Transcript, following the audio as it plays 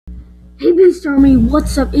Hey Beast Army,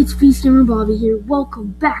 what's up? It's Beast Gamer Bobby here. Welcome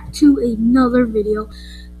back to another video.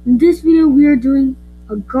 In this video, we are doing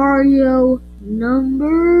Agario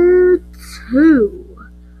number 2.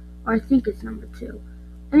 Or I think it's number 2.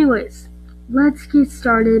 Anyways, let's get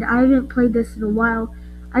started. I haven't played this in a while.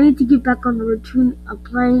 I need to get back on the routine of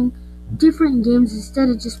playing different games instead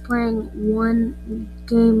of just playing one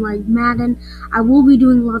game like Madden. I will be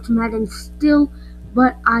doing lots of Madden still,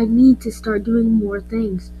 but I need to start doing more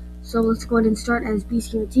things. So let's go ahead and start as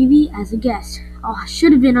Beast Gamer TV as a guest. Oh, I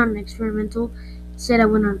should have been on an experimental. Instead, I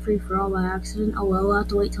went on free for all by accident. Oh well, I'll have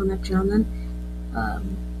to wait till next round then.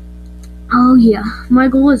 Oh yeah, my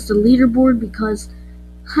goal is the leaderboard because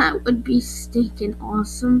that would be stinking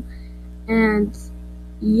awesome. And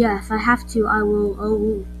yeah, if I have to, I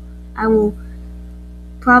will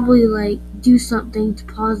probably like do something to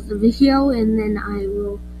pause the video and then I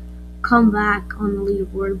will come back on the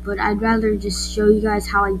leaderboard, but I'd rather just show you guys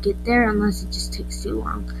how I get there unless it just takes too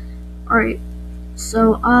long. Alright,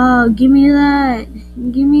 so give me that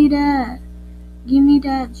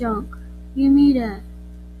junk, give me that.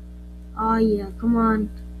 Oh yeah, come on,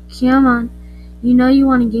 you know you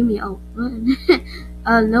want to give me, oh what?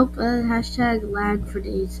 Nope, hashtag lag for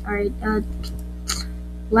days. Alright,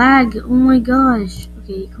 lag, oh my gosh.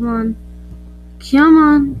 Okay, come on,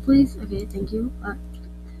 please. Okay, thank you.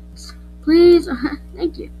 Please,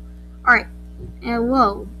 thank you. Alright, and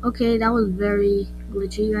whoa, okay, that was very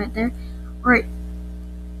glitchy right there. Alright,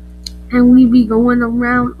 and we be going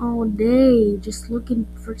around all day just looking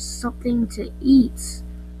for something to eat.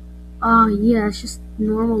 Yeah, it's just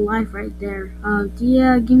normal life right there.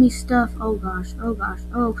 Yeah, give me stuff. Oh gosh,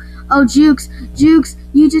 oh, Jukes,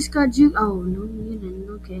 you just got Juke. Oh, no, you didn't.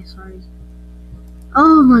 Okay, sorry.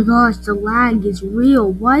 Oh my gosh, the lag is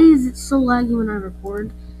real. Why is it so laggy when I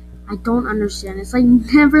record? I don't understand. It's like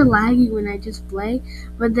never laggy when I just play,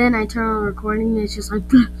 but then I turn on recording and it's just like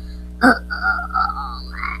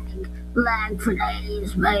lag for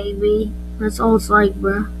days, baby. That's all it's like,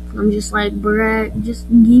 bruh. I'm just like, bruh, just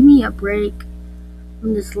give me a break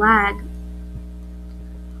from this lag.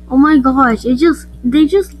 Oh my gosh, they just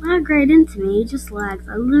lag right into me. It just lags.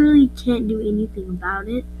 I literally can't do anything about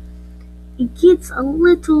it. It gets a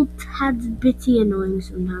little tad bitty annoying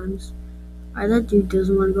sometimes. Alright, that dude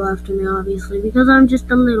doesn't want to go after me, obviously, because I'm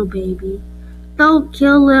just a little baby. Don't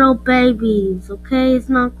kill little babies, okay? It's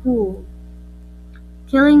not cool.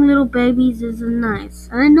 Killing little babies isn't nice.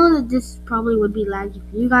 And I know that this probably would be laggy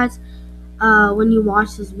for you guys when you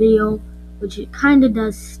watch this video, which it kind of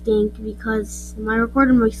does stink because my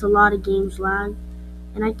recorder makes a lot of games lag,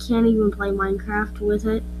 and I can't even play Minecraft with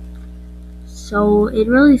it. So it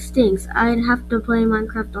really stinks. I'd have to play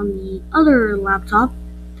Minecraft on the other laptop.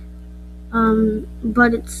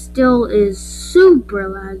 But it still is super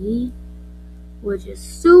laggy, which is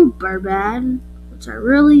super bad, which I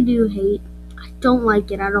really do hate. I don't like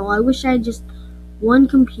it at all. I wish I had just one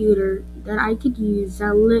computer that I could use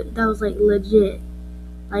that was like legit,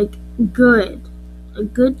 like good, a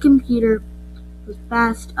good computer with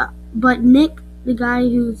fast. But Nick, the guy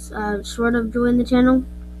who's sort of joined the channel,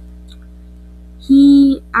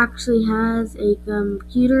 he actually has a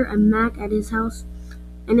computer, a Mac at his house.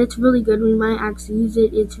 And it's really good. We might actually use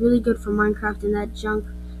it. It's really good for Minecraft and that junk.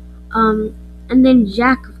 And then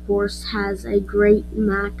Jack, of course, has a great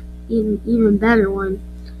Mac, even better one.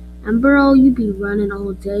 And bro, you be running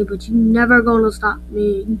all day, but you never gonna stop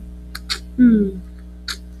me. Well,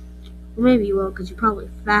 maybe you will, because you're probably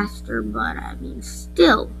faster, but I mean,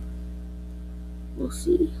 still. We'll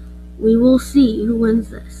see. We will see who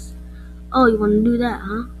wins this. Oh, you wanna do that,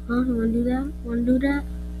 huh? You wanna do that? Wanna do that?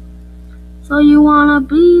 So you wanna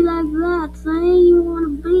be like that, say? You wanna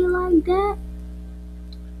be like that?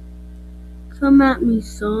 Come at me,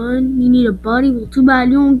 son. You need a buddy? Well, too bad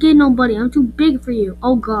you don't get nobody. I'm too big for you.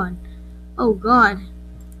 Oh god. Oh god.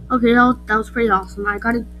 Okay, that was pretty awesome. I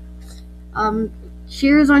got it.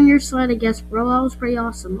 Cheers on your side, I guess, bro. That was pretty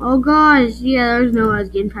awesome. Oh gosh, yeah, there's no way I was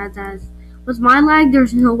getting past that. With my lag,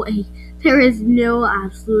 there's no way. There is no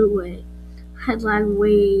absolute way. I'd lag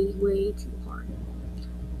way too hard.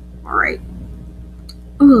 Alright.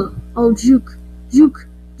 Oh, Juke,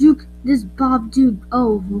 this Bob dude.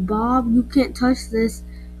 Oh, Bob, you can't touch this.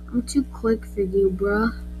 I'm too quick for you,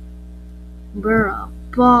 bruh.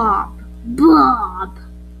 Bob.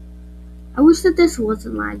 I wish that this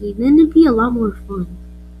wasn't laggy, then it'd be a lot more fun.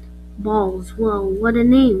 Balls, whoa, what a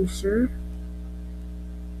name, sir.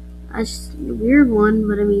 That's a weird one,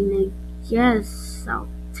 but I mean, I guess I'll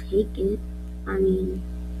take it. I mean,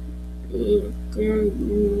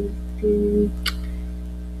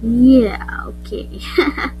 yeah, okay.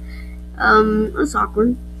 That's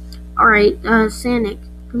awkward. Alright, Sanic.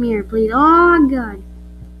 Come here, please. Oh, God.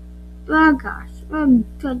 Oh, gosh.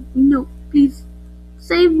 God, no, please.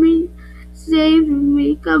 Save me. Save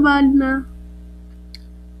me. Come on now.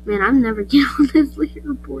 Man, I'm never getting on this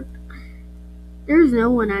leaderboard. There's no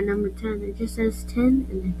one at number 10. It just says 10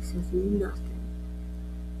 and it says nothing.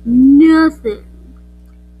 Nothing.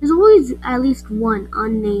 There's always at least one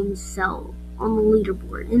unnamed cell on the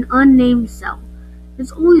leaderboard. An unnamed cell.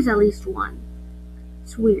 There's always at least one.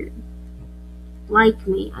 It's weird. Like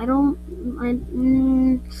me.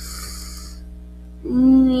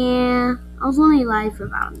 Yeah. I was only alive for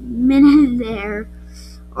about a minute there.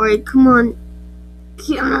 Alright, come on.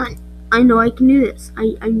 Come on. I know I can do this.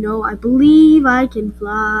 I know. I believe I can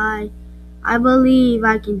fly. I believe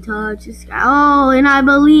I can touch the sky. Oh, and I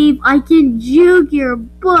believe I can juke your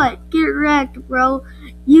butt. Get wrecked, bro.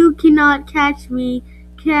 You cannot catch me.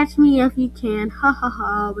 Catch me if you can. Ha ha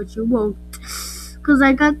ha, but you won't. Because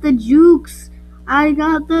I got the jukes. I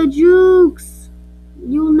got the jukes.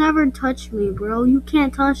 You'll never touch me, bro. You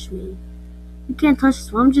can't touch me. You can't touch me.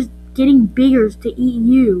 So I'm just getting bigger to eat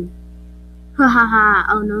you. Ha ha ha.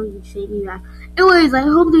 Oh no, you saved me back. Anyways, I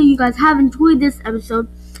hope that you guys have enjoyed this episode.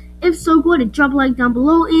 If so, go ahead and drop a like down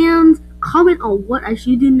below and comment on what I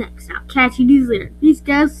should do next. Now, catch you guys later. Peace,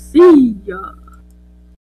 guys. See ya.